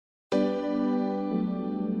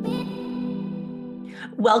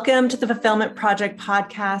Welcome to the Fulfillment Project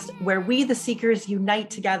podcast, where we, the seekers, unite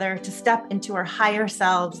together to step into our higher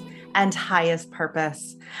selves and highest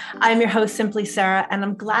purpose. I'm your host, Simply Sarah, and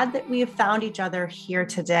I'm glad that we have found each other here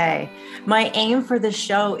today. My aim for this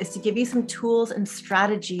show is to give you some tools and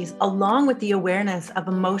strategies, along with the awareness of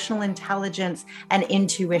emotional intelligence and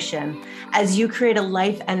intuition, as you create a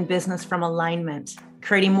life and business from alignment,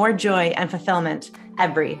 creating more joy and fulfillment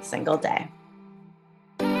every single day.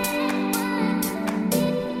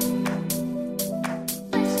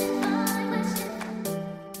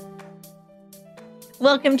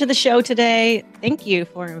 Welcome to the show today. Thank you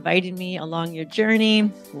for inviting me along your journey.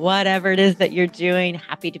 Whatever it is that you're doing,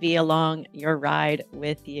 happy to be along your ride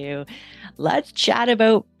with you. Let's chat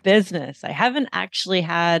about business. I haven't actually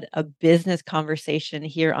had a business conversation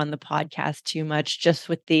here on the podcast too much, just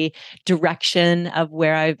with the direction of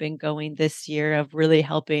where I've been going this year of really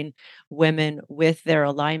helping women with their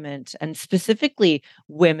alignment and specifically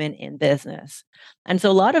women in business. And so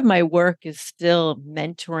a lot of my work is still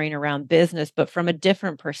mentoring around business, but from a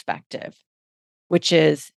different perspective, which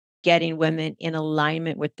is getting women in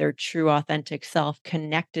alignment with their true authentic self,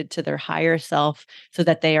 connected to their higher self, so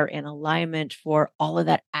that they are in alignment for all of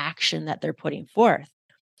that action that they're putting forth.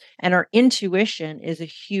 And our intuition is a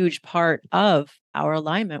huge part of our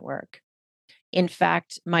alignment work. In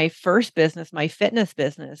fact, my first business, my fitness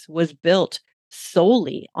business, was built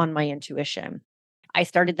solely on my intuition. I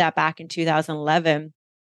started that back in 2011,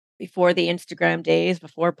 before the Instagram days,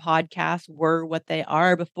 before podcasts were what they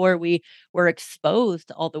are, before we were exposed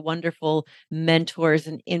to all the wonderful mentors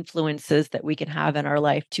and influences that we can have in our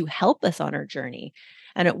life to help us on our journey.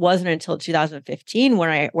 And it wasn't until 2015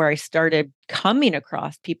 where I started coming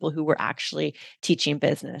across people who were actually teaching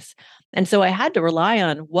business. And so I had to rely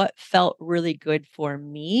on what felt really good for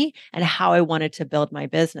me and how I wanted to build my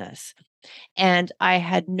business. And I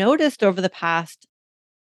had noticed over the past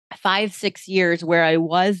 5, 6 years where I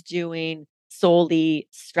was doing solely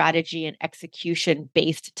strategy and execution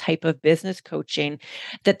based type of business coaching,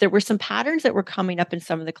 that there were some patterns that were coming up in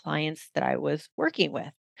some of the clients that I was working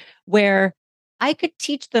with, where I could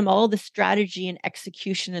teach them all the strategy and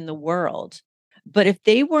execution in the world. But if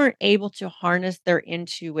they weren't able to harness their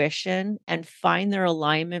intuition and find their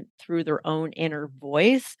alignment through their own inner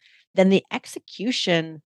voice, then the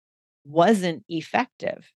execution wasn't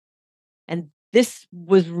effective. And this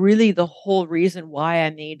was really the whole reason why I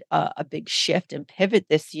made a big shift and pivot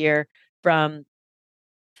this year from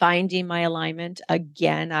finding my alignment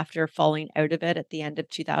again after falling out of it at the end of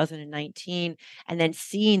 2019, and then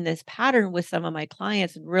seeing this pattern with some of my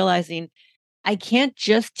clients and realizing I can't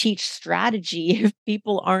just teach strategy if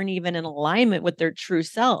people aren't even in alignment with their true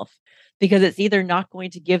self, because it's either not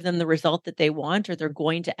going to give them the result that they want, or they're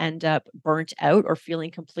going to end up burnt out or feeling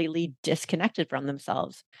completely disconnected from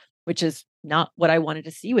themselves, which is not what I wanted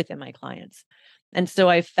to see within my clients. And so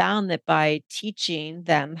I found that by teaching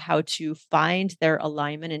them how to find their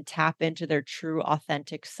alignment and tap into their true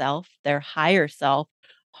authentic self, their higher self,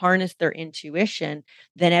 harness their intuition,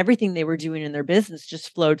 then everything they were doing in their business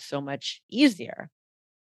just flowed so much easier.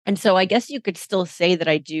 And so I guess you could still say that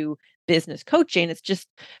I do business coaching. It's just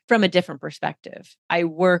from a different perspective. I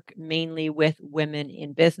work mainly with women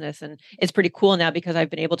in business, and it's pretty cool now because I've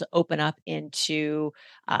been able to open up into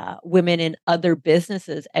women in other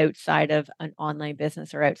businesses outside of an online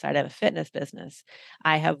business or outside of a fitness business.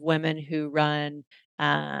 I have women who run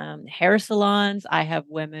hair salons. I have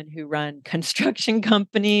women who run construction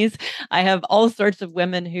companies. I have all sorts of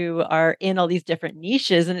women who are in all these different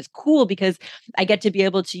niches. And it's cool because I get to be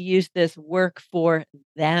able to use this work for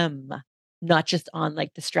them, not just on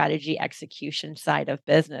like the strategy execution side of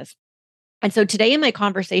business. And so today in my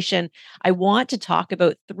conversation, I want to talk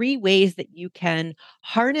about 3 ways that you can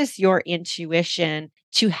harness your intuition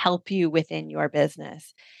to help you within your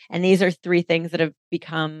business. And these are 3 things that have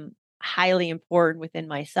become highly important within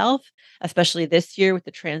myself, especially this year with the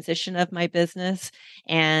transition of my business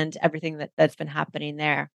and everything that's been happening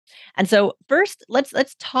there. And so first,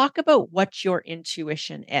 let's talk about what your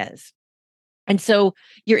intuition is. And so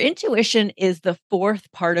your intuition is the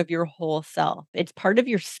 4th part of your whole self. It's part of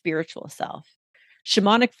your spiritual self.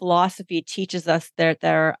 Shamanic philosophy teaches us that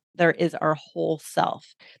there is our whole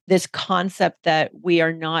self. This concept that we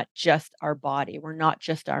are not just our body, we're not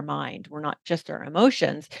just our mind, we're not just our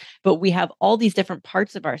emotions, but we have all these different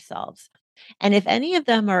parts of ourselves. And if any of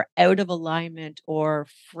them are out of alignment or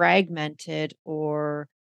fragmented or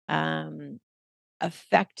um,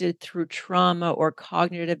 affected through trauma or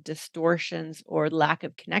cognitive distortions or lack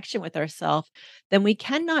of connection with ourself, then we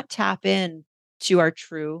cannot tap in to our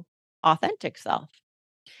true authentic self.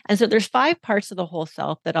 And so there's 5 parts of the whole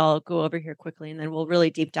self that I'll go over here quickly, and then we'll really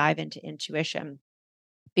deep dive into intuition.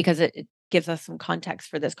 because it gives us some context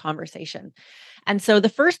for this conversation. And so the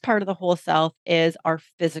first part of the whole self is our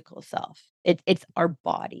physical self. It's our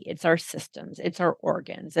body, it's our systems, it's our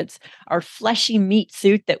organs, it's our fleshy meat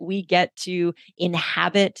suit that we get to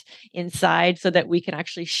inhabit inside so that we can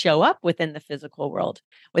actually show up within the physical world.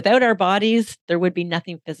 Without our bodies, there would be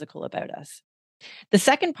nothing physical about us. The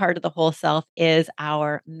second part of the whole self is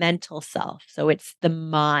our mental self. So it's the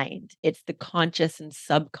mind, it's the conscious and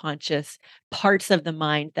subconscious parts of the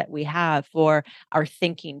mind that we have for our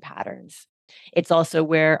thinking patterns. It's also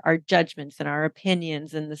where our judgments and our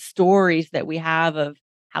opinions and the stories that we have of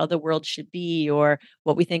how the world should be or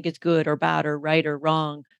what we think is good or bad or right or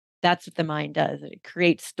wrong. That's what the mind does. It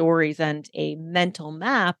creates stories and a mental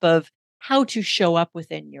map of how to show up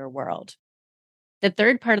within your world. The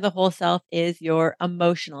third part of the whole self is your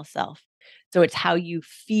emotional self. So it's how you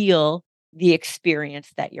feel the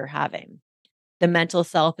experience that you're having. The mental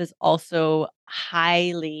self is also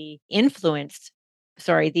highly influenced.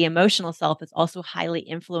 Sorry, the emotional self is also highly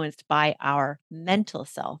influenced by our mental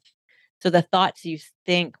self. So the thoughts you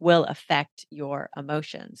think will affect your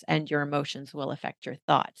emotions, and your emotions will affect your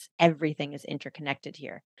thoughts. Everything is interconnected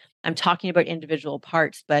here. I'm talking about individual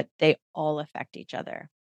parts, but they all affect each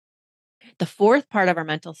other. The fourth part of our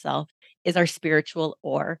mental self is our spiritual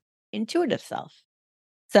or intuitive self.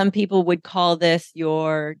 Some people would call this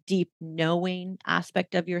your deep knowing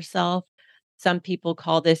aspect of yourself. Some people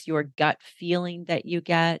call this your gut feeling that you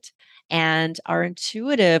get. And our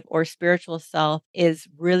intuitive or spiritual self is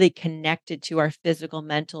really connected to our physical,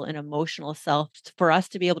 mental, and emotional self for us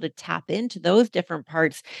to be able to tap into those different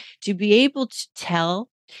parts, to be able to tell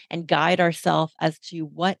and guide ourselves as to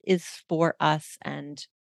what is for us and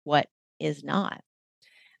what is not.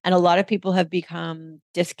 And a lot of people have become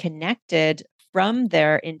disconnected from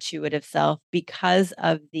their intuitive self because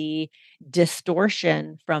of the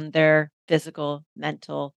distortion from their physical,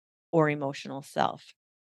 mental, or emotional self.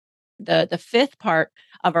 The fifth part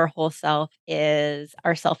of our whole self is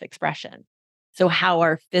our self-expression. So how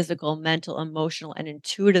our physical, mental, emotional, and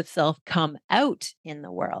intuitive self come out in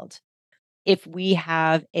the world. If we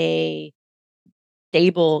have a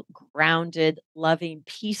stable, grounded, loving,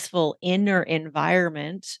 peaceful inner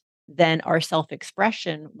environment, then our self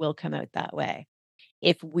expression will come out that way.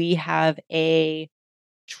 If we have a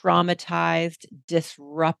traumatized,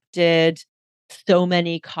 disrupted, so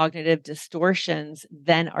many cognitive distortions,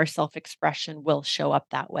 then our self expression will show up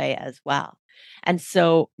that way as well. And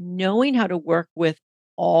so, knowing how to work with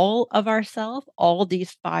all of ourself, all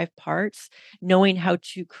these five parts, knowing how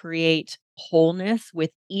to create wholeness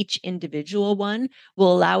with each individual one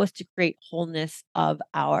will allow us to create wholeness of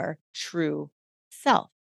our true self,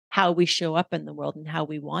 how we show up in the world and how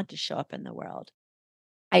we want to show up in the world.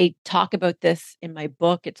 I talk about this in my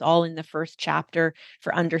book. It's all in the first chapter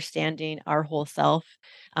for understanding our whole self.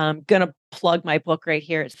 I'm going to plug my book right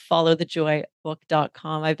here. It's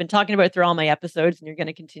followthejoybook.com. I've been talking about it through all my episodes, and you're going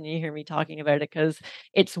to continue to hear me talking about it because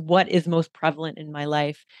it's what is most prevalent in my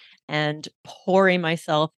life. And pouring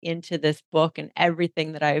myself into this book and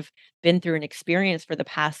everything that I've been through and experienced for the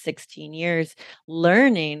past 16 years,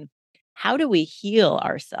 learning how do we heal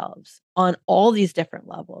ourselves on all these different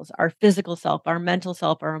levels, our physical self, our mental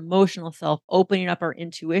self, our emotional self, opening up our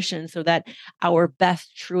intuition so that our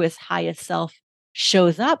best, truest, highest self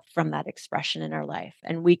shows up from that expression in our life.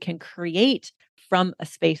 And we can create from a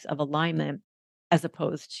space of alignment as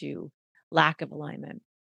opposed to lack of alignment.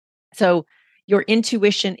 So, your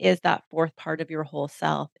intuition is that fourth part of your whole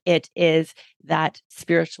self. It is that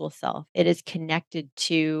spiritual self. It is connected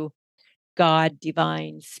to God,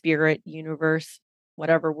 divine, spirit, universe,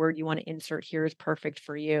 whatever word you want to insert here is perfect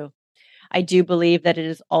for you. I do believe that it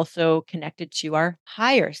is also connected to our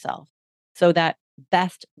higher self. So that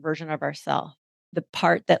best version of ourself, the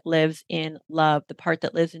part that lives in love, the part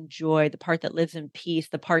that lives in joy, the part that lives in peace,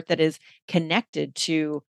 the part that is connected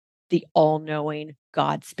to the all knowing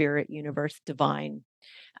God, spirit, universe, divine,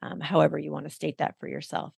 however you want to state that for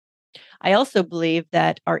yourself. I also believe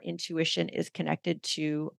that our intuition is connected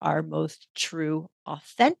to our most true,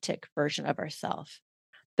 authentic version of ourself.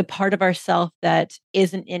 The part of ourself that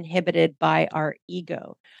isn't inhibited by our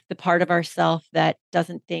ego, the part of ourself that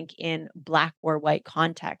doesn't think in black or white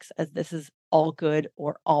context as this is all good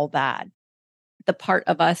or all bad, the part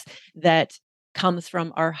of us that comes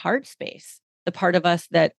from our heart space, the part of us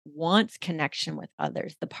that wants connection with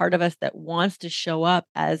others, the part of us that wants to show up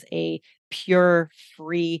as a pure,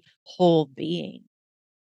 free, whole being.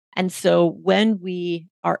 And so when we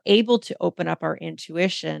are able to open up our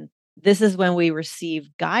intuition, this is when we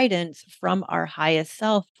receive guidance from our highest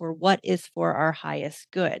self for what is for our highest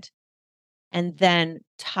good. And then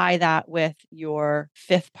tie that with your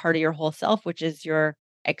fifth part of your whole self, which is your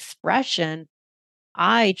expression,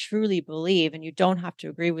 I truly believe, and you don't have to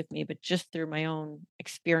agree with me, but just through my own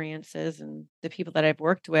experiences and the people that I've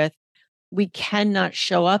worked with, we cannot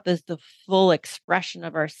show up as the full expression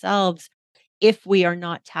of ourselves if we are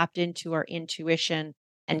not tapped into our intuition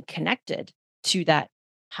and connected to that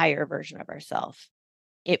higher version of ourselves.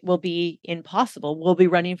 It will be impossible. We'll be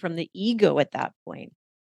running from the ego at that point.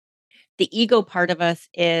 The ego part of us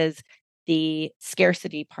is the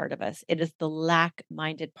scarcity part of us. It is the lack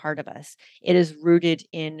minded part of us. It is rooted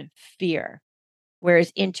in fear,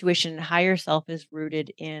 whereas intuition and higher self is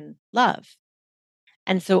rooted in love.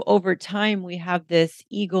 And so over time, we have this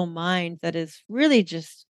ego mind that is really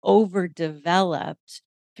just overdeveloped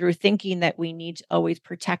through thinking that we need to always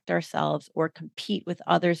protect ourselves or compete with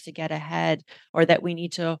others to get ahead, or that we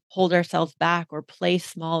need to hold ourselves back or play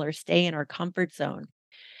small or stay in our comfort zone,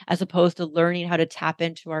 as opposed to learning how to tap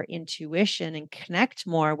into our intuition and connect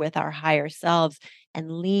more with our higher selves and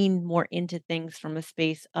lean more into things from a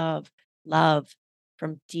space of love,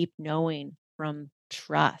 from deep knowing, from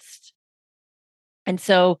trust. And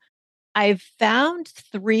so I've found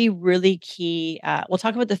 3 really key, we'll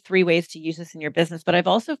talk about the 3 ways to use this in your business, but I've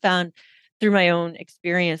also found through my own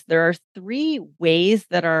experience, there are 3 ways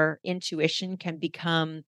that our intuition can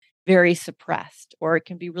become very suppressed, or it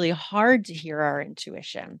can be really hard to hear our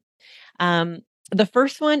intuition. Um, the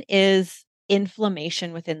first one is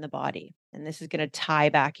inflammation within the body, and this is gonna tie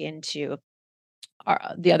back into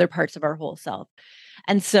the other parts of our whole self.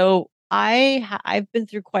 And so I've been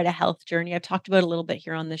through quite a health journey. I've talked about it a little bit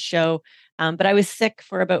here on the show, but I was sick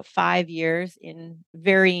for about 5 years in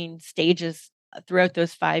varying stages throughout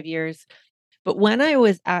those 5 years. But when I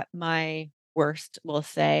was at my worst, we'll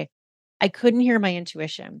say, I couldn't hear my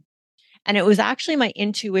intuition. And it was actually my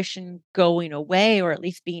intuition going away, or at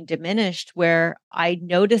least being diminished, where I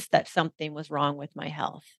noticed that something was wrong with my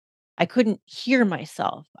health. I couldn't hear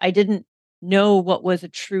myself. I didn't know what was a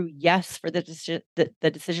true yes for the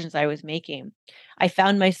decisions I was making. I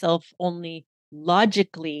found myself only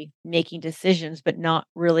logically making decisions, but not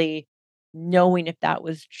really knowing if that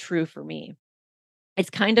was true for me. It's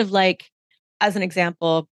kind of like, as an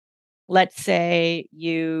example, let's say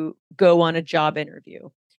you go on a job interview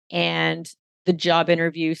and the job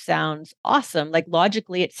interview sounds awesome. Like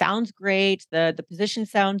logically, it sounds great. The position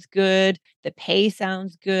sounds good. The pay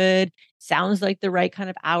sounds good. Sounds like the right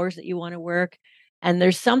kind of hours that you want to work. And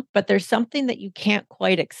there's something that you can't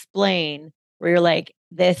quite explain where you're like,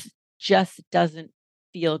 this just doesn't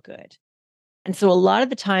feel good. And so a lot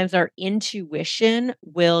of the times our intuition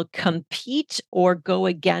will compete or go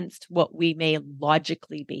against what we may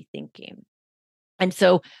logically be thinking. And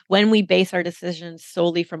so when we base our decisions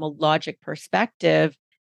solely from a logic perspective,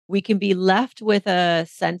 we can be left with a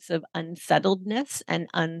sense of unsettledness and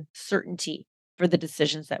uncertainty for the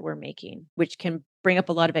decisions that we're making, which can bring up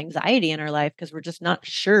a lot of anxiety in our life because we're just not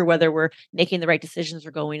sure whether we're making the right decisions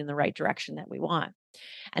or going in the right direction that we want.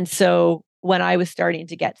 And so when I was starting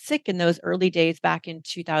to get sick in those early days back in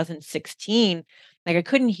 2016, like I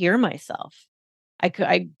couldn't hear myself.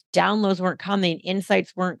 I downloads weren't coming,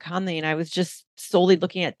 insights weren't coming. I was just solely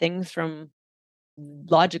looking at things from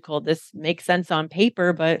logical. This makes sense on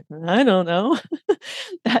paper, but I don't know.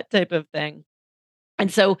 That type of thing.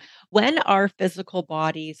 And so when our physical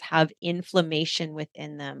bodies have inflammation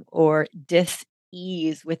within them or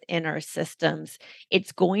dis-ease within our systems,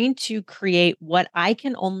 it's going to create what I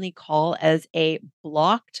can only call as a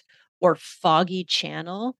blocked or foggy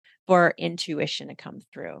channel for our intuition to come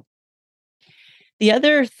through. The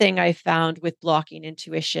other thing I found with blocking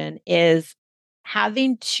intuition is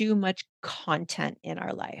having too much content in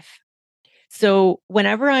our life. So,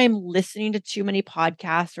 whenever I'm listening to too many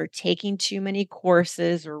podcasts or taking too many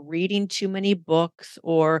courses or reading too many books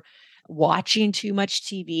or watching too much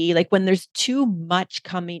TV, like when there's too much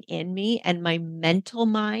coming in me and my mental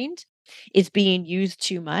mind is being used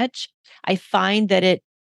too much, I find that it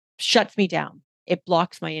shuts me down. It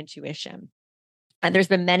blocks my intuition. And there's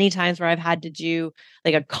been many times where I've had to do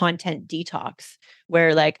like a content detox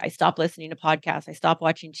where like I stop listening to podcasts, I stop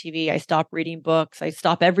watching TV, I stop reading books, I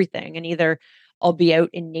stop everything. And either I'll be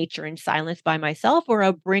out in nature in silence by myself, or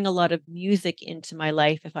I'll bring a lot of music into my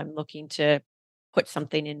life if I'm looking to put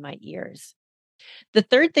something in my ears. The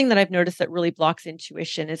third thing that I've noticed that really blocks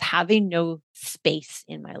intuition is having no space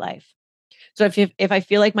in my life. So if I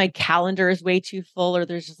feel like my calendar is way too full, or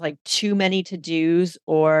there's just like too many to-dos,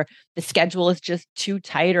 or the schedule is just too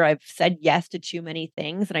tight, or I've said yes to too many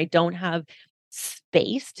things and I don't have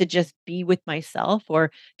space to just be with myself,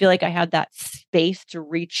 or feel like I have that space to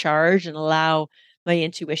recharge and allow my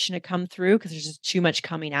intuition to come through because there's just too much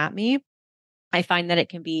coming at me, I find that it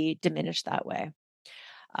can be diminished that way.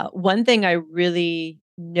 One thing I really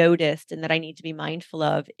noticed and that I need to be mindful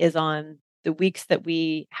of is on the weeks that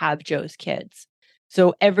we have Joe's kids.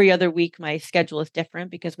 So every other week, my schedule is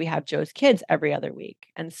different because we have Joe's kids every other week.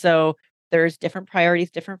 And so there's different priorities,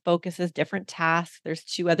 different focuses, different tasks. There's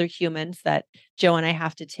two other humans that Joe and I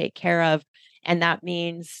have to take care of. And that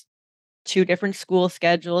means two different school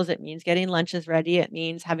schedules. It means getting lunches ready. It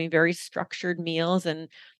means having very structured meals and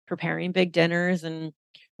preparing big dinners and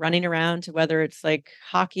running around to whether it's like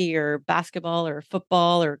hockey or basketball or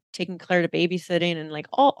football or taking Claire to babysitting and like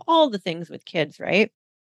all the things with kids, right?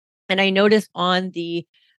 And I notice on the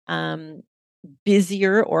um,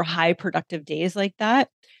 busier or high productive days like that,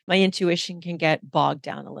 my intuition can get bogged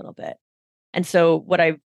down a little bit. And so what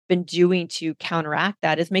I've been doing to counteract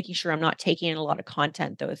that is making sure I'm not taking in a lot of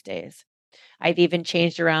content those days. I've even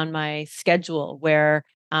changed around my schedule where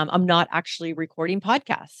I'm not actually recording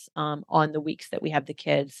podcasts on the weeks that we have the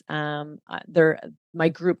kids. My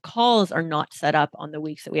group calls are not set up on the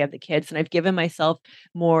weeks that we have the kids, and I've given myself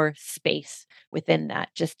more space within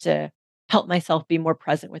that just to help myself be more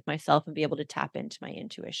present with myself and be able to tap into my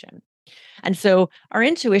intuition. And so our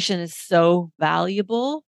intuition is so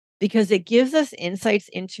valuable because it gives us insights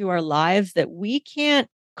into our lives that we can't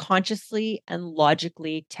consciously and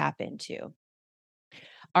logically tap into.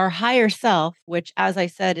 Our higher self, which, as I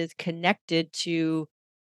said, is connected to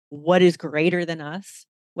what is greater than us,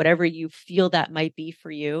 whatever you feel that might be for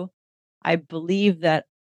you. I believe that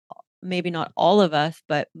maybe not all of us,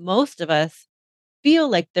 but most of us feel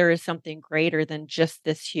like there is something greater than just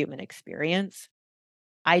this human experience.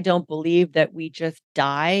 I don't believe that we just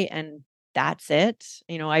die and that's it.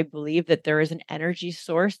 I believe that there is an energy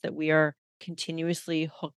source that we are continuously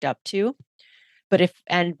hooked up to. But if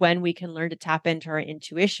and when we can learn to tap into our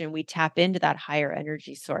intuition, we tap into that higher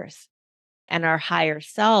energy source. And our higher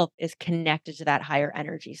self is connected to that higher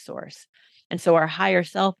energy source. And so our higher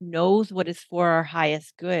self knows what is for our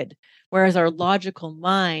highest good. Whereas our logical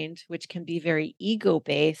mind, which can be very ego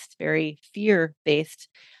based, very fear based,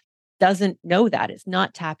 doesn't know that. It's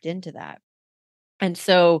not tapped into that. And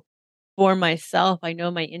so for myself, I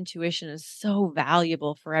know my intuition is so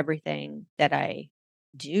valuable for everything that I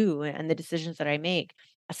do and the decisions that I make,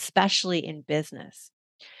 especially in business.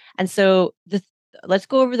 And so let's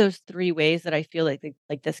go over those three ways that I feel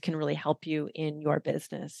like this can really help you in your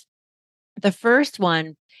business. The first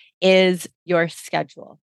one is your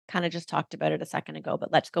schedule. Kind of just talked about it a second ago,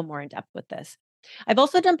 but let's go more in depth with this. I've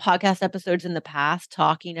also done podcast episodes in the past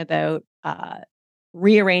talking about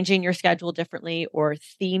rearranging your schedule differently or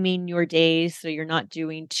theming your days so you're not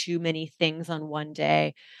doing too many things on one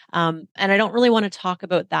day. And I don't really want to talk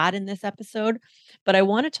about that in this episode, but I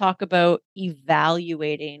want to talk about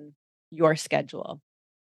evaluating your schedule.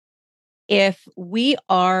 If we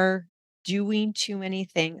are doing too many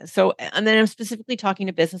things, and then I'm specifically talking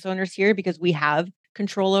to business owners here because we have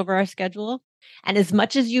control over our schedule. And as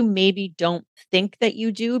much as you maybe don't think that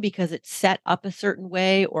you do because it's set up a certain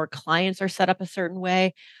way or clients are set up a certain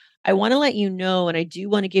way, I want to let you know, and I do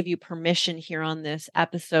want to give you permission here on this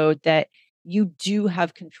episode that you do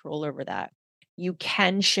have control over that. You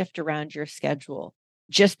can shift around your schedule.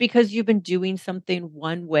 Just because you've been doing something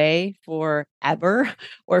one way forever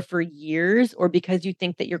or for years, or because you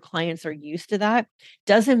think that your clients are used to that,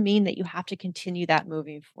 doesn't mean that you have to continue that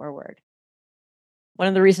moving forward. One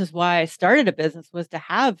of the reasons why I started a business was to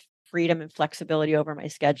have freedom and flexibility over my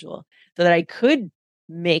schedule so that I could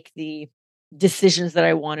make the decisions that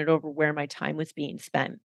I wanted over where my time was being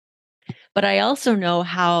spent. But I also know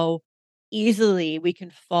how easily we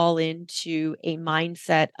can fall into a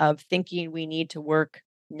mindset of thinking we need to work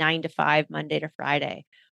 9 to 5, Monday to Friday,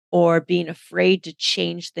 or being afraid to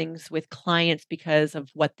change things with clients because of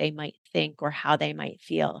what they might think or how they might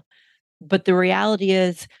feel. But the reality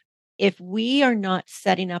is, if we are not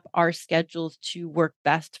setting up our schedules to work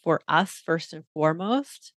best for us first and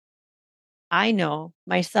foremost, I know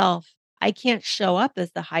myself, I can't show up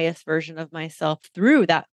as the highest version of myself through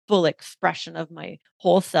that full expression of my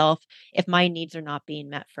whole self if my needs are not being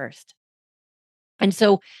met first. And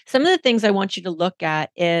so some of the things I want you to look at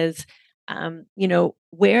is,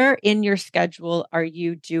 where in your schedule are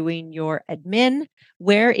you doing your admin?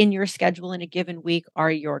 Where in your schedule in a given week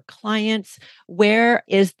are your clients? Where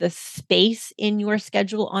is the space in your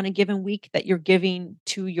schedule on a given week that you're giving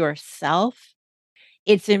to yourself?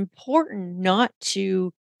 It's important not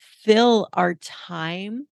to fill our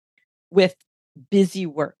time with busy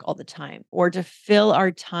work all the time or to fill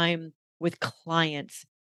our time with clients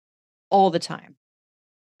all the time.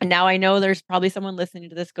 And now I know there's probably someone listening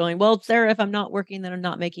to this going, "Well, Sarah, if I'm not working, then I'm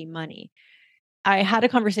not making money." I had a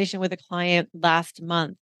conversation with a client last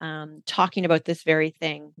month, talking about this very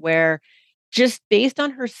thing where just based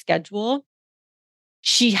on her schedule,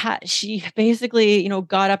 she basically,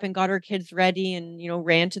 got up and got her kids ready and,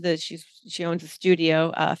 ran to she owns a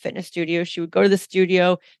studio, a fitness studio. She would go to the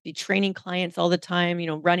studio, be training clients all the time,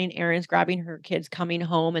 running errands, grabbing her kids, coming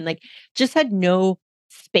home, and like just had no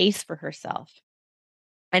space for herself.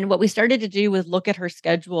 And what we started to do was look at her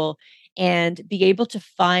schedule and be able to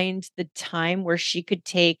find the time where she could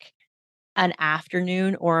take an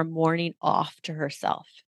afternoon or a morning off to herself.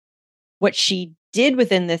 What she did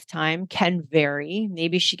within this time can vary.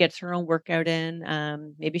 Maybe she gets her own workout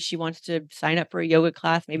in. Maybe she wants to sign up for a yoga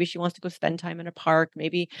class. Maybe she wants to go spend time in a park.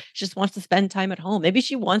 Maybe she just wants to spend time at home. Maybe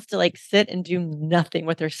she wants to like sit and do nothing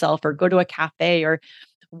with herself or go to a cafe or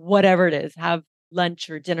whatever it is, have lunch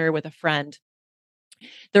or dinner with a friend.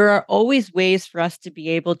 There are always ways for us to be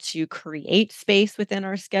able to create space within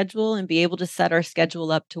our schedule and be able to set our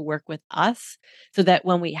schedule up to work with us so that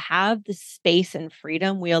when we have the space and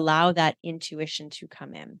freedom, we allow that intuition to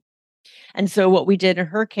come in. And so what we did in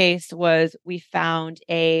her case was we found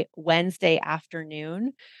a Wednesday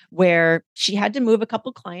afternoon where she had to move a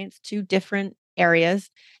couple clients to different areas.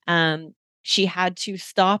 She had to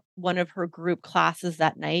stop one of her group classes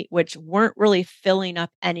that night, which weren't really filling up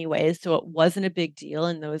anyways. So it wasn't a big deal.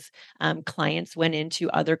 And those clients went into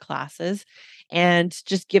other classes and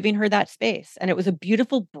just giving her that space. And it was a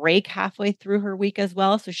beautiful break halfway through her week as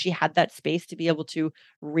well. So she had that space to be able to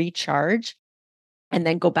recharge and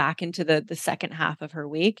then go back into the second half of her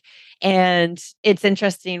week. And it's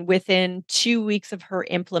interesting, within 2 weeks of her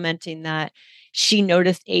implementing that, she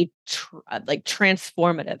noticed like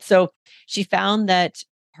transformative. So she found that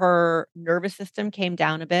her nervous system came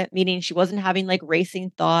down a bit, meaning she wasn't having like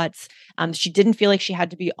racing thoughts. She didn't feel like she had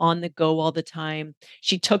to be on the go all the time.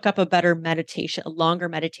 She took up a longer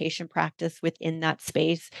meditation practice within that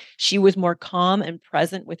space. She was more calm and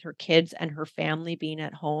present with her kids and her family being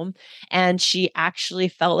at home, and she actually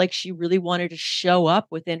felt like she really wanted to show up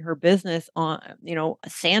within her business on,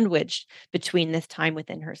 sandwiched between this time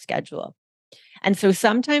within her schedule. And so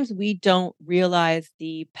sometimes we don't realize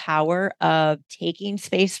the power of taking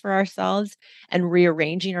space for ourselves and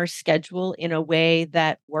rearranging our schedule in a way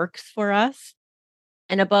that works for us.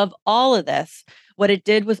 And above all of this, what it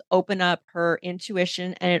did was open up her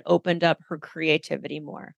intuition and it opened up her creativity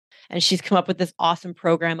more. And she's come up with this awesome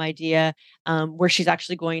program idea, where she's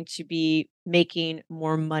actually going to be making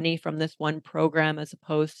more money from this one program as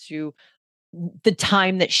opposed to the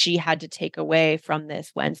time that she had to take away from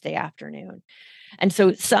this Wednesday afternoon. And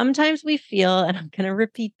so sometimes we feel, and I'm going to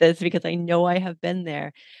repeat this because I know I have been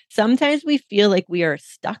there. Sometimes we feel like we are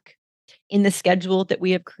stuck in the schedule that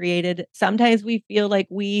we have created. Sometimes we feel like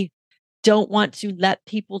we don't want to let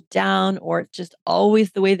people down, or it's just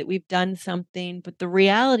always the way that we've done something. But the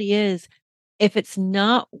reality is, if it's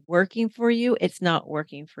not working for you, it's not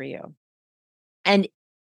working for you. And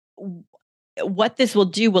w- what this will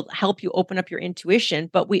do will help you open up your intuition,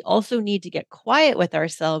 but we also need to get quiet with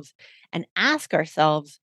ourselves and ask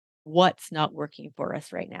ourselves, what's not working for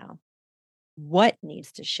us right now? What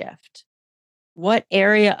needs to shift? What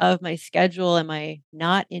area of my schedule am I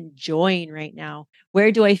not enjoying right now?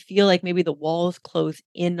 Where do I feel like maybe the walls close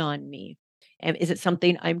in on me? And is it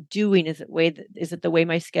something I'm doing? Is it the way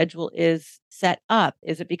my schedule is set up?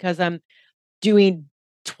 Is it because I'm doing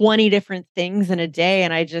 20 different things in a day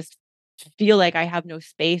and I just feel like I have no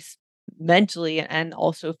space mentally and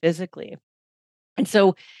also physically? And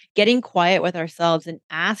so getting quiet with ourselves and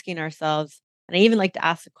asking ourselves, and I even like to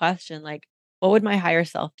ask the question like, what would my higher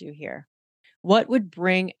self do here? What would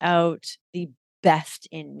bring out the best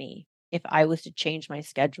in me if I was to change my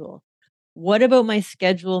schedule? What about my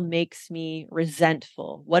schedule makes me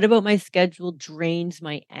resentful? What about my schedule drains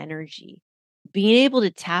my energy? Being able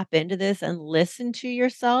to tap into this and listen to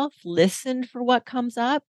yourself, listen for what comes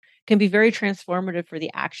up, can be very transformative for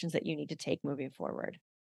the actions that you need to take moving forward.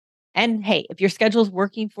 And hey, if your schedule's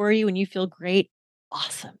working for you and you feel great,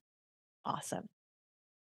 awesome. Awesome.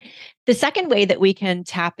 The second way that we can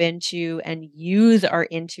tap into and use our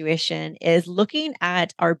intuition is looking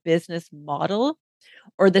at our business model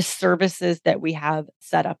or the services that we have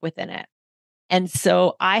set up within it. And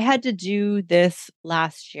so I had to do this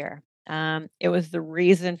last year. It was the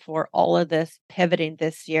reason for all of this pivoting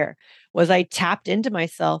this year was I tapped into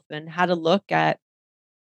myself and had to look at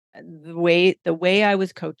the way I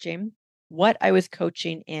was coaching, what I was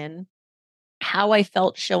coaching in, how I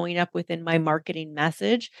felt showing up within my marketing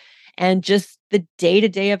message, and just the day to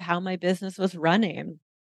day of how my business was running.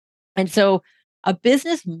 And so a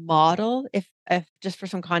business model, if just for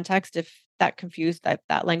some context, if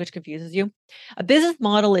that language confuses you, a business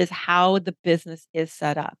model is how the business is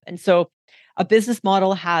set up. And so a business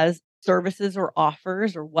model has services or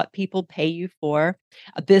offers or what people pay you for.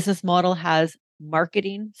 A business model has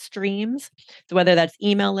marketing streams. So whether that's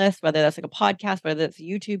email lists, whether that's like a podcast, whether that's a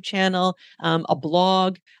YouTube channel, a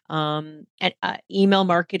blog, and email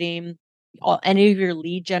marketing, any of your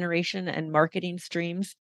lead generation and marketing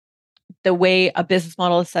streams, the way a business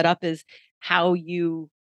model is set up is how you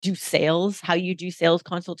do sales, how you do sales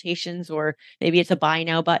consultations, or maybe it's a buy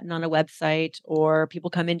now button on a website, or people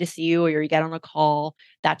come in to see you, or you get on a call,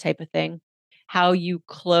 that type of thing. How you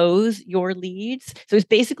close your leads. So it's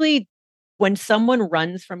basically when someone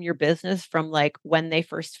runs from your business from like when they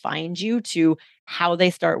first find you to how they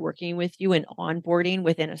start working with you and onboarding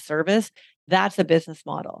within a service, that's a business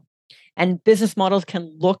model. And business models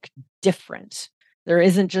can look different. There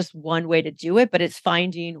isn't just one way to do it, but it's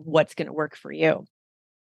finding what's going to work for you.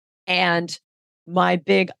 And my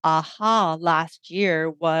big aha last year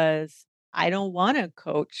was I don't want to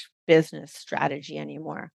coach business strategy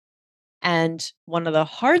anymore. And one of the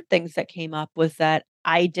hard things that came up was that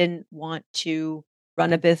I didn't want to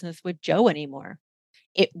run a business with Joe anymore.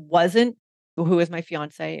 It wasn't who is my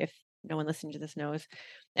fiance, if no one listening to this knows.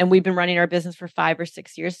 And we've been running our business for 5 or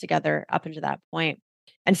 6 years together up until that point.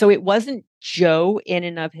 And so it wasn't Joe in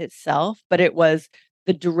and of himself, but it was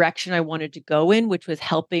the direction I wanted to go in, which was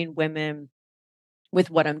helping women with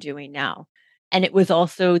what I'm doing now. And it was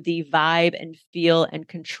also the vibe and feel and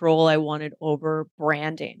control I wanted over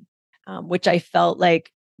branding, which I felt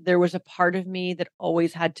like there was a part of me that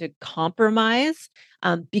always had to compromise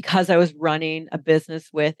because I was running a business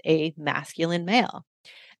with a masculine male.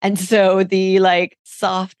 And so the like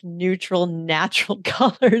soft, neutral, natural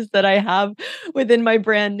colors that I have within my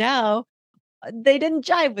brand now, they didn't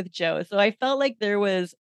jive with Joe. So I felt like there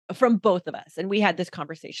was from both of us, and we had this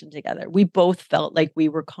conversation together. We both felt like we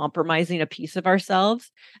were compromising a piece of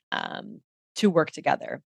ourselves to work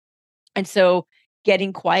together. And so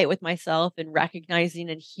getting quiet with myself and recognizing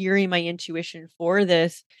and hearing my intuition for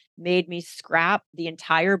this made me scrap the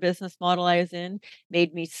entire business model I was in,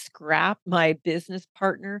 made me scrap my business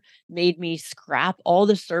partner, made me scrap all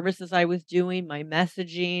the services I was doing, my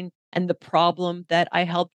messaging, and the problem that I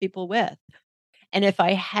helped people with. And if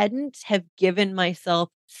I hadn't have given myself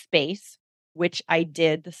space, which I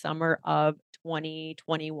did the summer of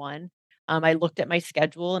 2021, I looked at my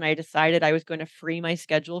schedule and I decided I was going to free my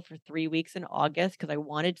schedule for 3 weeks in August because I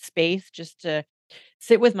wanted space just to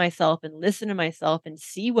sit with myself and listen to myself and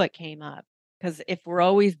see what came up. Because if we're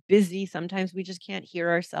always busy, sometimes we just can't hear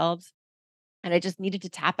ourselves. And I just needed to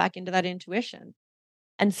tap back into that intuition.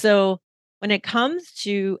 And so when it comes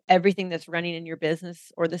to everything that's running in your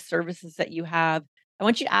business or the services that you have, I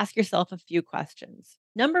want you to ask yourself a few questions.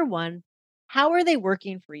 Number one, how are they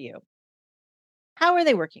working for you? How are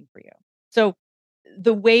they working for you? So,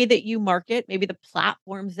 the way that you market, maybe the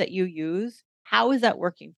platforms that you use, how is that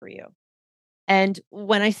working for you? And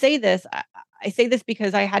when I say this, I say this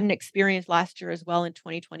because I had an experience last year as well in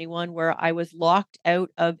 2021 where I was locked out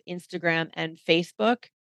of Instagram and Facebook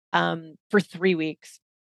for 3 weeks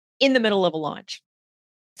in the middle of a launch.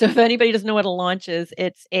 So if anybody doesn't know what a launch is,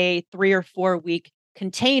 it's a 3 or 4 week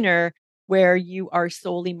container where you are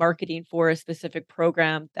solely marketing for a specific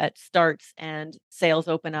program that starts and sales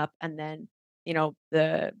open up and then,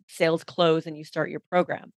 the sales close and you start your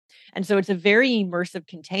program. And so it's a very immersive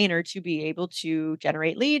container to be able to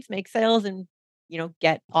generate leads, make sales and,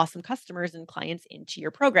 get awesome customers and clients into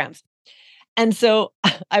your programs. And so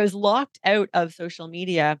I was locked out of social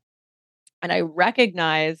media and I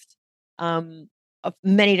recognized of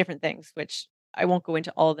many different things, which I won't go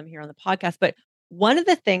into all of them here on the podcast. But one of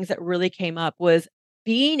the things that really came up was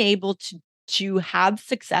being able to have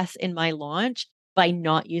success in my launch by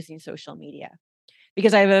not using social media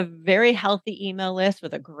because I have a very healthy email list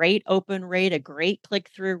with a great open rate, a great click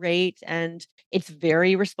through rate, and it's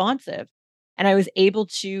very responsive. And I was able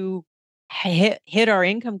to hit our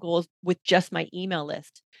income goals with just my email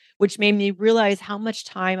list, which made me realize how much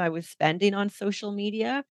time I was spending on social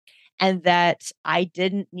media and that I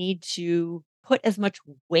didn't need to put as much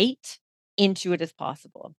weight into it as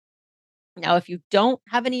possible. Now, if you don't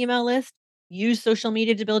have an email list, use social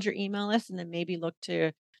media to build your email list and then maybe look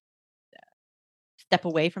to step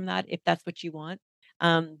away from that if that's what you want.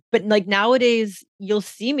 But like nowadays, you'll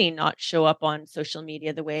see me not show up on social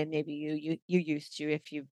media the way maybe you used to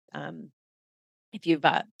if you've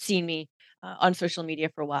seen me on social media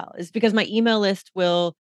for a while. Is because my email list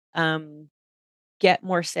will um, get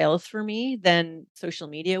more sales for me than social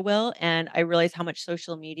media will, and I realize how much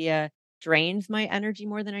social media drains my energy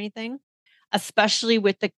more than anything, especially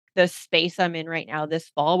with the space I'm in right now this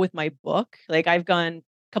fall with my book. Like, I've gone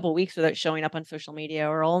a couple weeks without showing up on social media,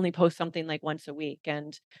 or I'll only post something, like, once a week,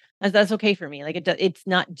 and that's okay for me. Like, it's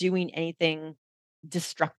not doing anything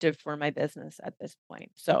destructive for my business at this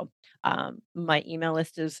point. So, my email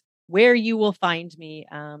list is where you will find me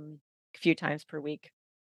a few times per week,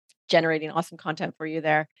 generating awesome content for you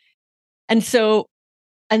there. And so,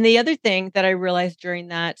 and the other thing that I realized during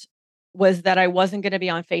that was that I wasn't going to be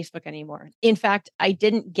on Facebook anymore. In fact, I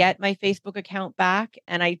didn't get my Facebook account back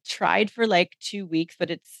and I tried for like 2 weeks,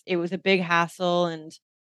 but it was a big hassle. And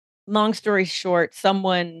long story short,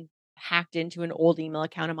 someone hacked into an old email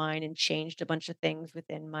account of mine and changed a bunch of things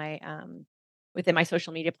within my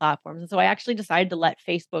social media platforms. And so I actually decided to let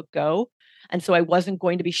Facebook go. And so I wasn't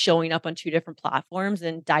going to be showing up on two different platforms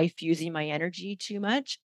and diffusing my energy too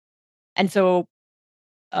much. And so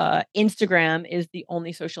Instagram is the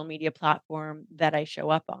only social media platform that I show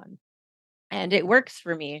up on. And it works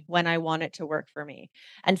for me when I want it to work for me.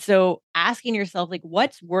 And so asking yourself, like,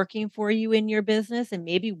 what's working for you in your business and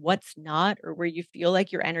maybe what's not, or where you feel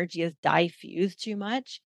like your energy is diffused too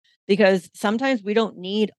much, because sometimes we don't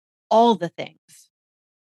need all the things.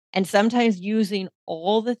 And sometimes using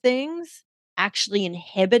all the things actually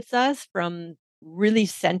inhibits us from really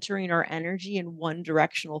centering our energy in one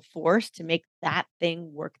directional force to make that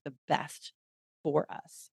thing work the best for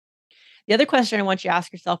us. The other question I want you to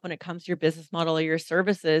ask yourself when it comes to your business model or your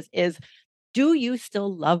services is, do you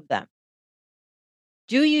still love them?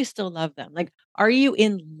 Do you still love them? Like, are you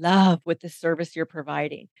in love with the service you're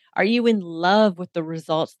providing? Are you in love with the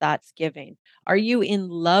results that's giving? Are you in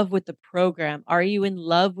love with the program? Are you in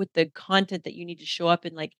love with the content that you need to show up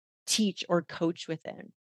and like teach or coach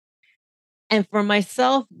within? And for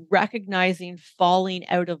myself, recognizing falling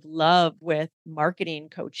out of love with marketing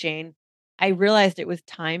coaching, I realized it was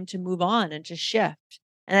time to move on and to shift.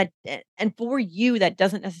 And for you, that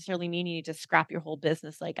doesn't necessarily mean you need to scrap your whole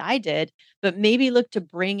business like I did, but maybe look to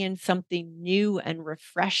bring in something new and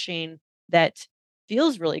refreshing that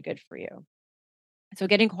feels really good for you. So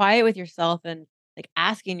getting quiet with yourself and like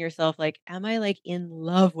asking yourself, like, am I like in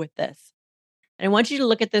love with this? And I want you to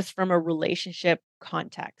look at this from a relationship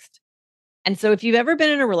context. And so if you've ever been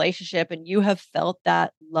in a relationship and you have felt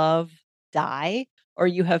that love die, or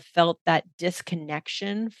you have felt that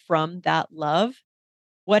disconnection from that love,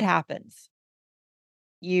 what happens?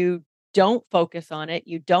 You don't focus on it.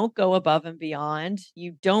 You don't go above and beyond.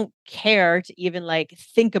 You don't care to even like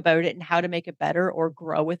think about it and how to make it better or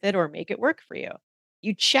grow with it or make it work for you.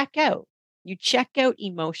 You check out. You check out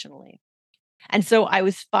emotionally. And so I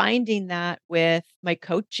was finding that with my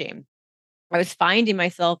coaching. I was finding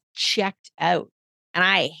myself checked out. And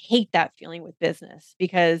I hate that feeling with business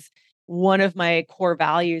because one of my core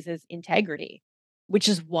values is integrity, which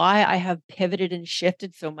is why I have pivoted and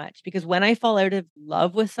shifted so much. Because when I fall out of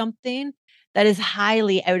love with something, that is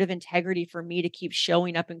highly out of integrity for me to keep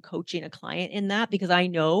showing up and coaching a client in that because I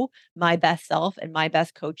know my best self and my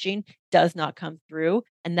best coaching does not come through.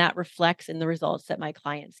 And that reflects in the results that my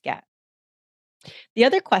clients get. The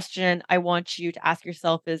other question I want you to ask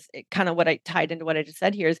yourself is kind of what I tied into what I just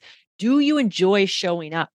said here is, do you enjoy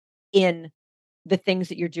showing up in the things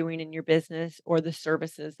that you're doing in your business or the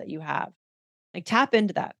services that you have? Like tap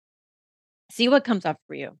into that. See what comes up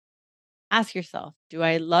for you. Ask yourself, do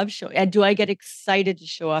I love show and do I get excited to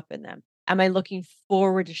show up in them? Am I looking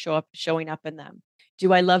forward to showing up in them?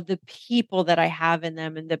 Do I love the people that I have in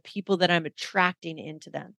them and the people that I'm attracting into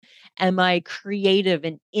them? Am I creative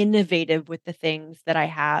and innovative with the things that I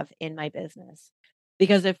have in my business?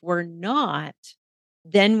 Because if we're not,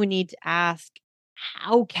 then we need to ask,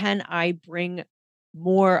 how can I bring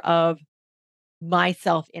more of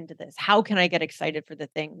myself into this? How can I get excited for the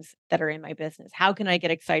things that are in my business? How can I get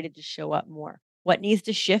excited to show up more? What needs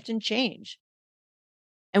to shift and change?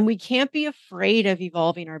 And we can't be afraid of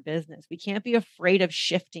evolving our business. We can't be afraid of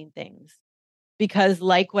shifting things because,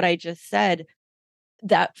 like what I just said,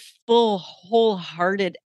 that full,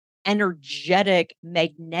 wholehearted, energetic,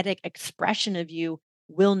 magnetic expression of you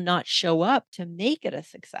will not show up to make it a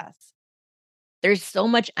success. There's so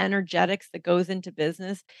much energetics that goes into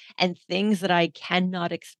business and things that I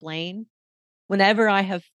cannot explain. Whenever I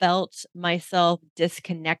have felt myself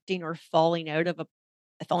disconnecting or falling out of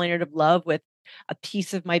love with a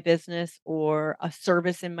piece of my business or a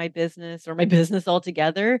service in my business or my business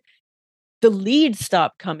altogether, the leads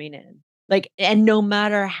stop coming in. Like, and no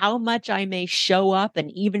matter how much I may show up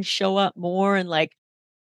and even show up more and like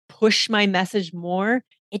push my message more,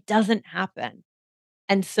 it doesn't happen.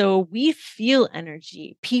 And so we feel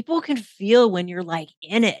energy. People can feel when you're like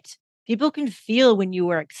in it. People can feel when you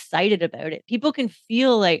are excited about it. People can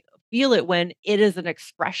feel it when it is an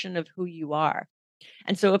expression of who you are.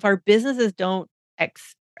 And so if our businesses don't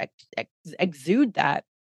exude that,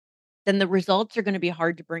 then the results are going to be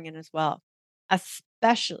hard to bring in as well.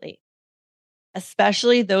 Especially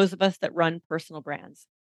especially those of us that run personal brands.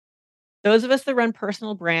 Those of us that run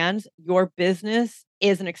personal brands, your business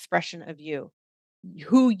is an expression of you.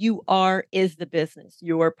 Who you are is the business.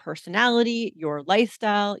 Your personality, your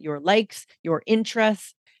lifestyle, your likes, your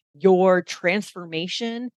interests, your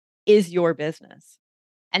transformation is your business.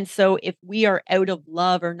 And so if we are out of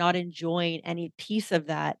love or not enjoying any piece of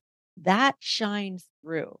that, that shines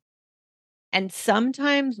through. And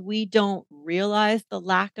sometimes we don't realize the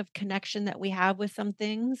lack of connection that we have with some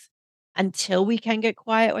things until we can get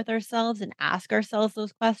quiet with ourselves and ask ourselves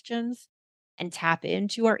those questions and tap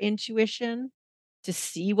into our intuition to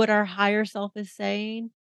see what our higher self is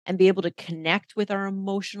saying and be able to connect with our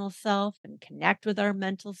emotional self and connect with our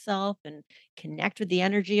mental self and connect with the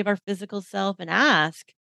energy of our physical self and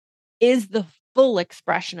ask, is the full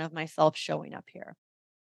expression of myself showing up here?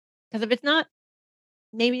 Because if it's not,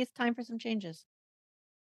 maybe it's time for some changes.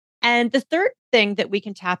 And the third thing that we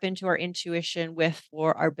can tap into our intuition with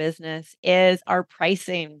for our business is our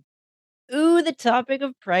pricing. Ooh, the topic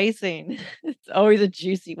of pricing. It's always a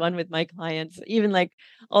juicy one with my clients, even like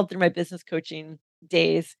all through my business coaching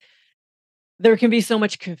days. There can be so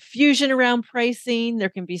much confusion around pricing. There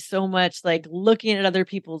can be so much like looking at other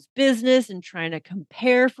people's business and trying to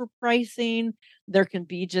compare for pricing. There can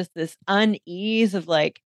be just this unease of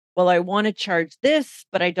like, well, I want to charge this,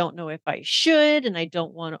 but I don't know if I should, and I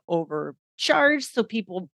don't want to overcharge. So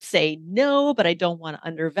people say no, but I don't want to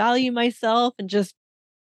undervalue myself, and just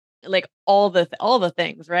like all the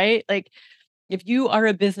things, right? Like if you are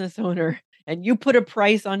a business owner and you put a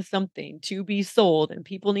price on something to be sold and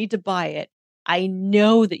people need to buy it, I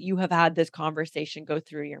know that you have had this conversation go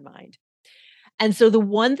through your mind. And so the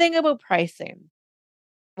one thing about pricing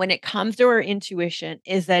when it comes to our intuition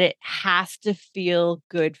is that it has to feel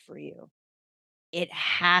good for you. It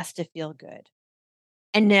has to feel good.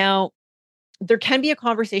 And now there can be a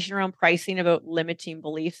conversation around pricing about limiting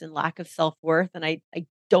beliefs and lack of self-worth, and I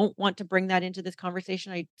don't want to bring that into this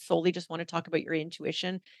conversation. I solely just want to talk about your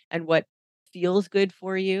intuition and what feels good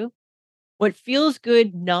for you. What feels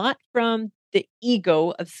good not from the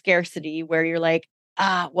ego of scarcity where you're like,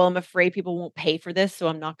 "Ah, well, I'm afraid people won't pay for this, so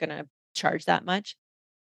I'm not gonna charge that much."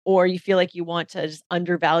 Or you feel like you want to just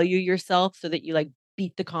undervalue yourself so that you, like,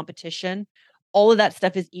 beat the competition. All of that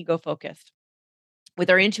stuff is ego focused. With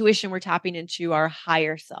our intuition, we're tapping into our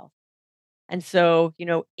higher self. And so,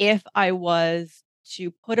 if I was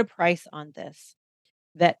to put a price on this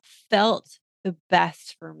that felt the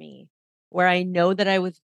best for me, where I know that I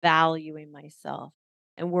was valuing myself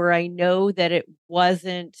and where I know that it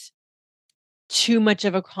wasn't too much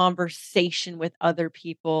of a conversation with other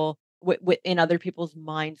people, in other people's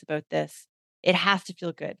minds about this, it has to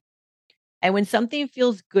feel good. And when something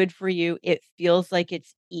feels good for you, it feels like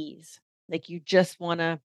it's ease. Like you just want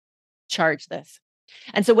to charge this.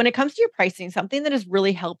 And so when it comes to your pricing, something that has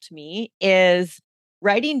really helped me is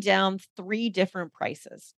writing down 3 different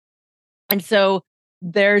prices. And so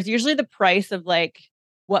there's usually the price of like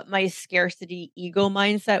what my scarcity ego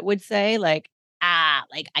mindset would say, like,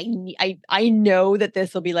 like I know that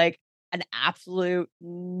this will be like an absolute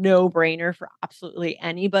no-brainer for absolutely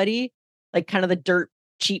anybody, like kind of the dirt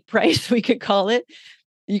cheap price we could call it.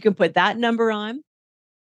 You can put that number on.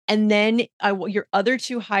 And then your other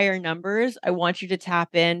 2 higher numbers, I want you to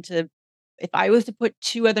tap into, if I was to put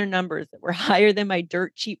 2 other numbers that were higher than my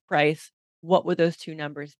dirt cheap price, what would those 2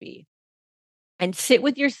 numbers be? And sit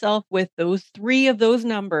with yourself with those 3 of those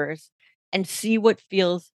numbers and see what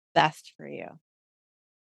feels best for you.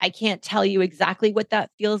 I can't tell you exactly what that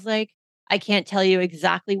feels like. I can't tell you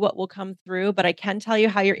exactly what will come through, but I can tell you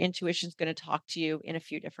how your intuition is gonna talk to you in a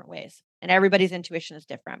few different ways, and everybody's intuition is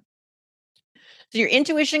different. So your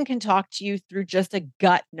intuition can talk to you through just a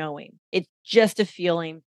gut knowing. It's just a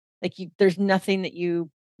feeling. Like there's nothing that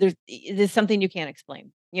there's something you can't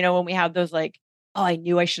explain. When we have those like, oh, I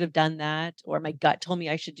knew I should have done that, or my gut told me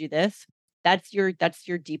I should do this. That's your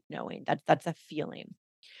deep knowing. That's a feeling.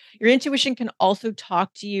 Your intuition can also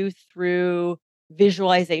talk to you through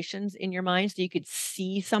visualizations in your mind. So you could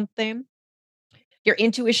see something. Your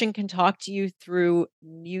intuition can talk to you through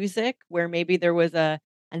music where maybe there was a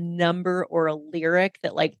number or a lyric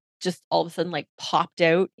that like just all of a sudden like popped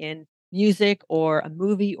out in music or a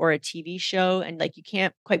movie or a TV show and like you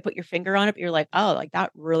can't quite put your finger on it, but you're like, "Oh, like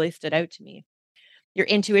that really stood out to me." Your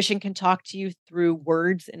intuition can talk to you through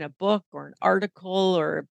words in a book or an article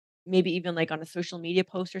or maybe even like on a social media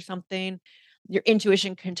post or something. Your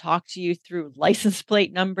intuition can talk to you through license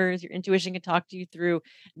plate numbers. Your intuition can talk to you through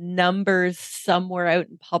numbers somewhere out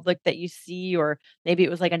in public that you see, or maybe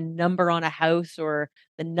it was like a number on a house or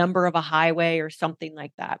the number of a highway or something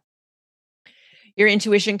like that. Your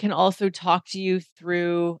intuition can also talk to you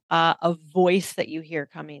through a voice that you hear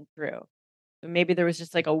coming through. So maybe there was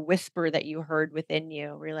just like a whisper that you heard within you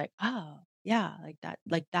where you're like, oh, yeah,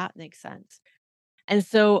 like that makes sense. And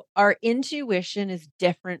so our intuition is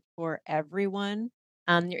different for everyone.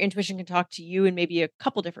 Your intuition can talk to you in maybe a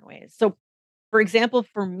couple different ways. So, for example,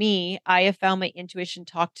 for me, I have found my intuition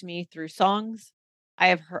talk to me through songs.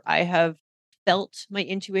 I have felt my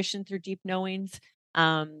intuition through deep knowings.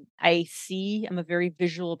 I'm a very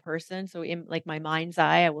visual person. So in like my mind's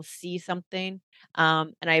eye, I will see something.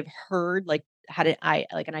 And I've heard like had an I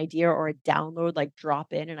like an idea or a download like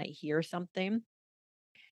drop in and I hear something.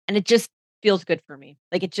 And it just feels good for me.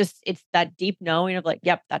 Like it's that deep knowing of like,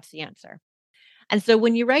 yep, that's the answer. And so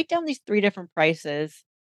when you write down these 3 different prices,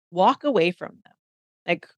 walk away from them.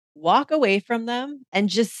 Like, walk away from them and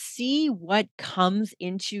just see what comes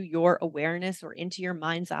into your awareness or into your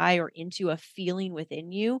mind's eye or into a feeling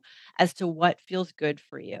within you as to what feels good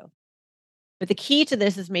for you. But the key to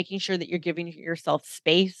this is making sure that you're giving yourself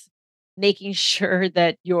space, making sure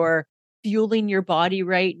that you're fueling your body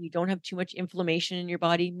right and you don't have too much inflammation in your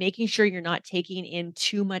body, making sure you're not taking in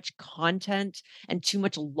too much content and too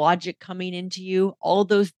much logic coming into you. All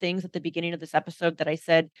those things at the beginning of this episode that I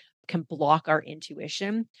said can block our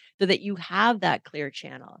intuition so that you have that clear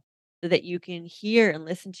channel, so that you can hear and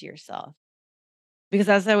listen to yourself. Because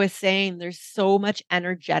as I was saying, there's so much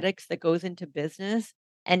energetics that goes into business.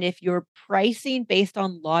 And if you're pricing based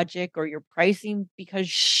on logic or you're pricing because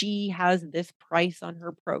she has this price on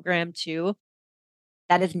her program too,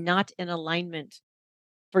 that is not in alignment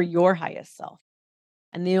for your highest self.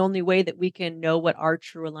 And the only way that we can know what our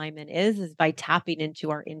true alignment is by tapping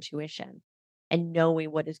into our intuition and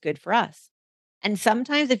knowing what is good for us. And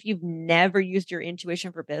sometimes if you've never used your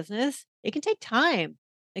intuition for business, it can take time.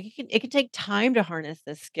 Like it can take time to harness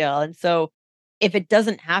this skill. And so if it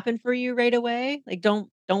doesn't happen for you right away, like don't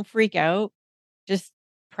freak out. Just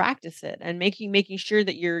practice it and making sure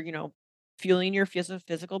that you're, fueling your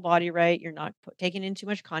physical body right. You're not taking in too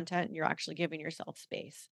much content and you're actually giving yourself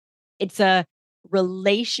space. It's a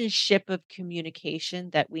relationship of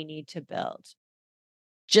communication that we need to build.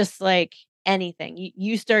 Just like anything.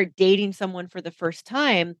 You start dating someone for the first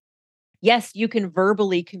time, yes, you can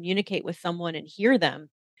verbally communicate with someone and hear them,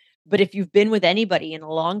 but if you've been with anybody in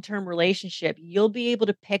a long-term relationship, you'll be able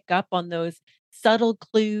to pick up on those subtle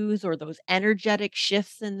clues or those energetic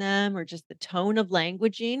shifts in them or just the tone of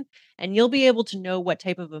languaging, and you'll be able to know what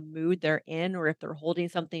type of a mood they're in or if they're holding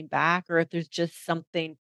something back or if there's just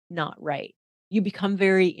something not right. You become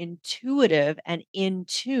very intuitive and in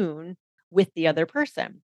tune with the other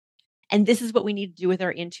person. And this is what we need to do with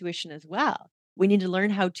our intuition as well. We need to learn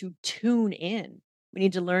how to tune in. We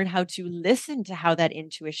need to learn how to listen to how that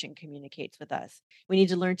intuition communicates with us. We need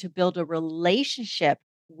to learn to build a relationship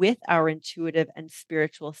with our intuitive and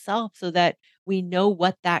spiritual self so that we know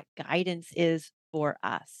what that guidance is for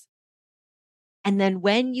us. And then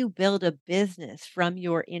when you build a business from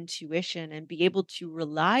your intuition and be able to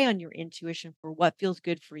rely on your intuition for what feels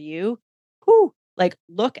good for you, whoo, like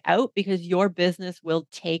look out because your business will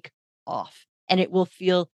take off and it will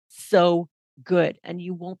feel so good. And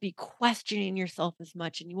you won't be questioning yourself as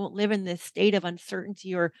much and you won't live in this state of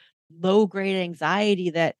uncertainty or low grade anxiety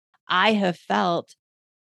that I have felt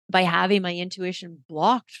by having my intuition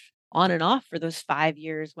blocked on and off for those 5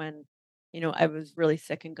 years when, I was really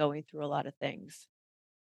sick and going through a lot of things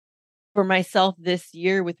for myself this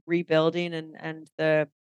year with rebuilding and the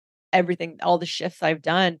everything all the shifts I've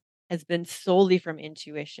done has been solely from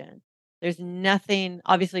intuition. There's nothing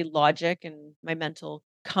obviously logic and my mental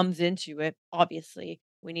comes into it. Obviously,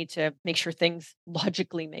 we need to make sure things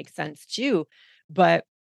logically make sense too, but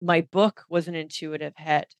my book was an intuitive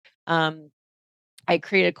hit. Um, I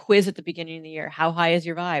created a quiz at the beginning of the year. How high is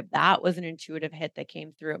your vibe? That was an intuitive hit that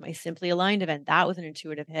came through at my Simply Aligned event. That was an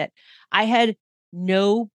intuitive hit. I had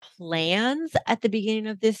no plans at the beginning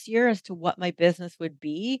of this year as to what my business would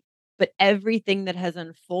be, but everything that has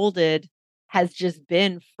unfolded has just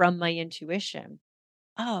been from my intuition.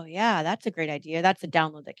 Oh, yeah, that's a great idea. That's a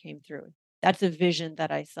download that came through. That's a vision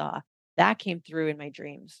that I saw. That came through in my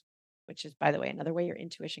dreams, which is, by the way, another way your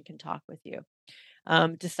intuition can talk with you.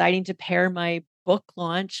 Deciding to pair my book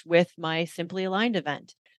launch with my Simply Aligned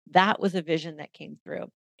event. That was a vision that came through.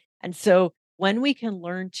 And so when we can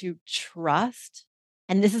learn to trust,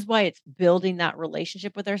 and this is why it's building that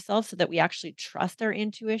relationship with ourselves so that we actually trust our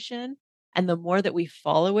intuition. And the more that we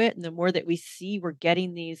follow it and the more that we see we're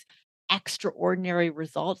getting these extraordinary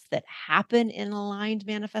results that happen in an aligned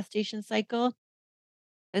manifestation cycle,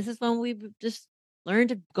 this is when we just learn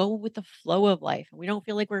to go with the flow of life and we don't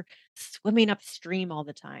feel like we're swimming upstream all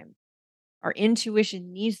the time. Our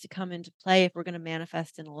intuition needs to come into play if we're going to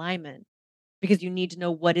manifest in alignment, because you need to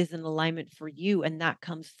know what is in alignment for you. And that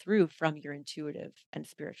comes through from your intuitive and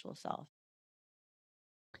spiritual self.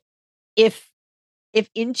 If if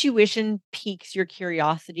intuition piques your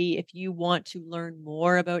curiosity, if you want to learn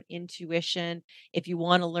more about intuition, if you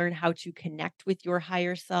want to learn how to connect with your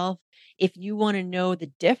higher self, if you want to know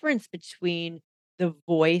the difference between the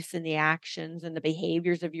voice and the actions and the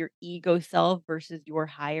behaviors of your ego self versus your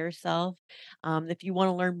higher self, if you want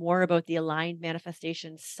to learn more about the aligned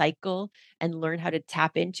manifestation cycle and learn how to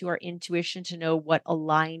tap into our intuition to know what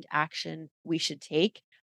aligned action we should take,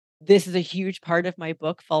 this is a huge part of my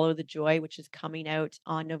book, Follow the Joy, which is coming out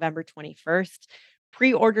on November 21st.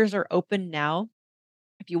 Pre-orders are open now.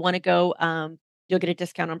 If you want to go, you'll get a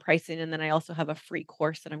discount on pricing. And then I also have a free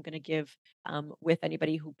course that I'm going to give with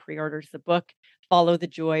anybody who pre-orders the book,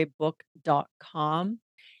 followthejoybook.com.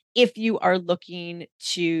 If you are looking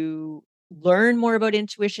to learn more about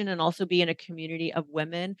intuition and also be in a community of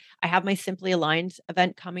women, I have my Simply Aligned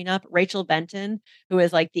event coming up. Rachel Benton, who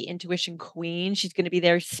is like the intuition queen, she's going to be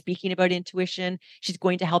there speaking about intuition. She's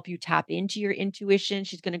going to help you tap into your intuition.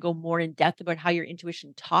 She's going to go more in depth about how your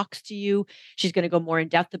intuition talks to you. She's going to go more in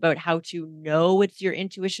depth about how to know it's your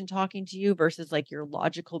intuition talking to you versus like your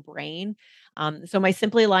logical brain. So my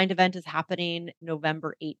Simply Aligned event is happening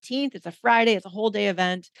November 18th. It's a Friday. It's a whole day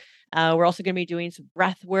event. We're also going to be doing some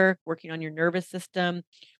breath work, working on your nervous system.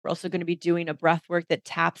 We're also going to be doing a breath work that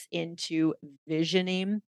taps into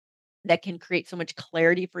visioning, that can create so much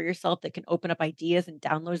clarity for yourself, that can open up ideas and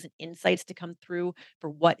downloads and insights to come through for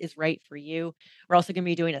what is right for you. We're also going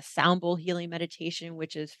to be doing a sound bowl healing meditation,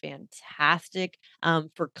 which is fantastic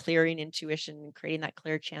for clearing intuition and creating that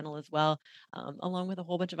clear channel as well, along with a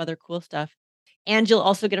whole bunch of other cool stuff. And you'll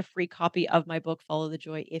also get a free copy of my book, Follow the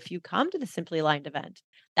Joy, if you come to the Simply Aligned event.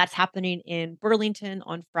 That's happening in Burlington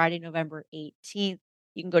on Friday, November 18th.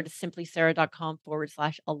 You can go to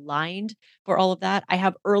simplysarah.com/aligned for all of that. I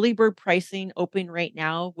have early bird pricing open right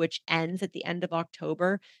now, which ends at the end of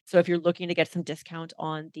October. So if you're looking to get some discount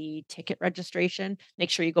on the ticket registration, make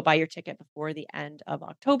sure you go buy your ticket before the end of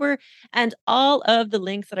October. And all of the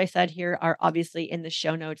links that I said here are obviously in the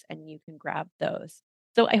show notes, and you can grab those.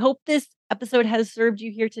 So I hope this episode has served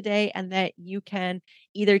you here today and that you can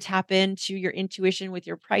either tap into your intuition with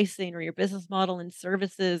your pricing or your business model and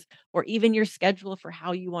services, or even your schedule for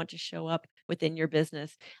how you want to show up within your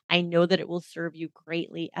business. I know that it will serve you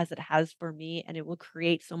greatly as it has for me, and it will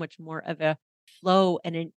create so much more of a flow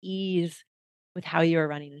and an ease with how you are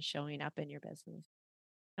running and showing up in your business.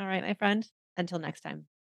 All right, my friend, until next time.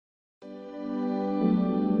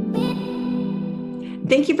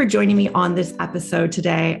 Thank you for joining me on this episode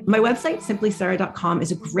today. My website, simplysarah.com,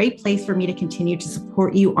 is a great place for me to continue to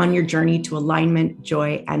support you on your journey to alignment,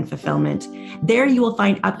 joy, and fulfillment. There you will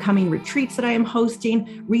find upcoming retreats that I am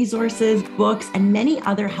hosting, resources, books, and many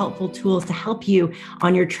other helpful tools to help you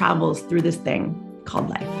on your travels through this thing called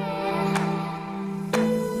life.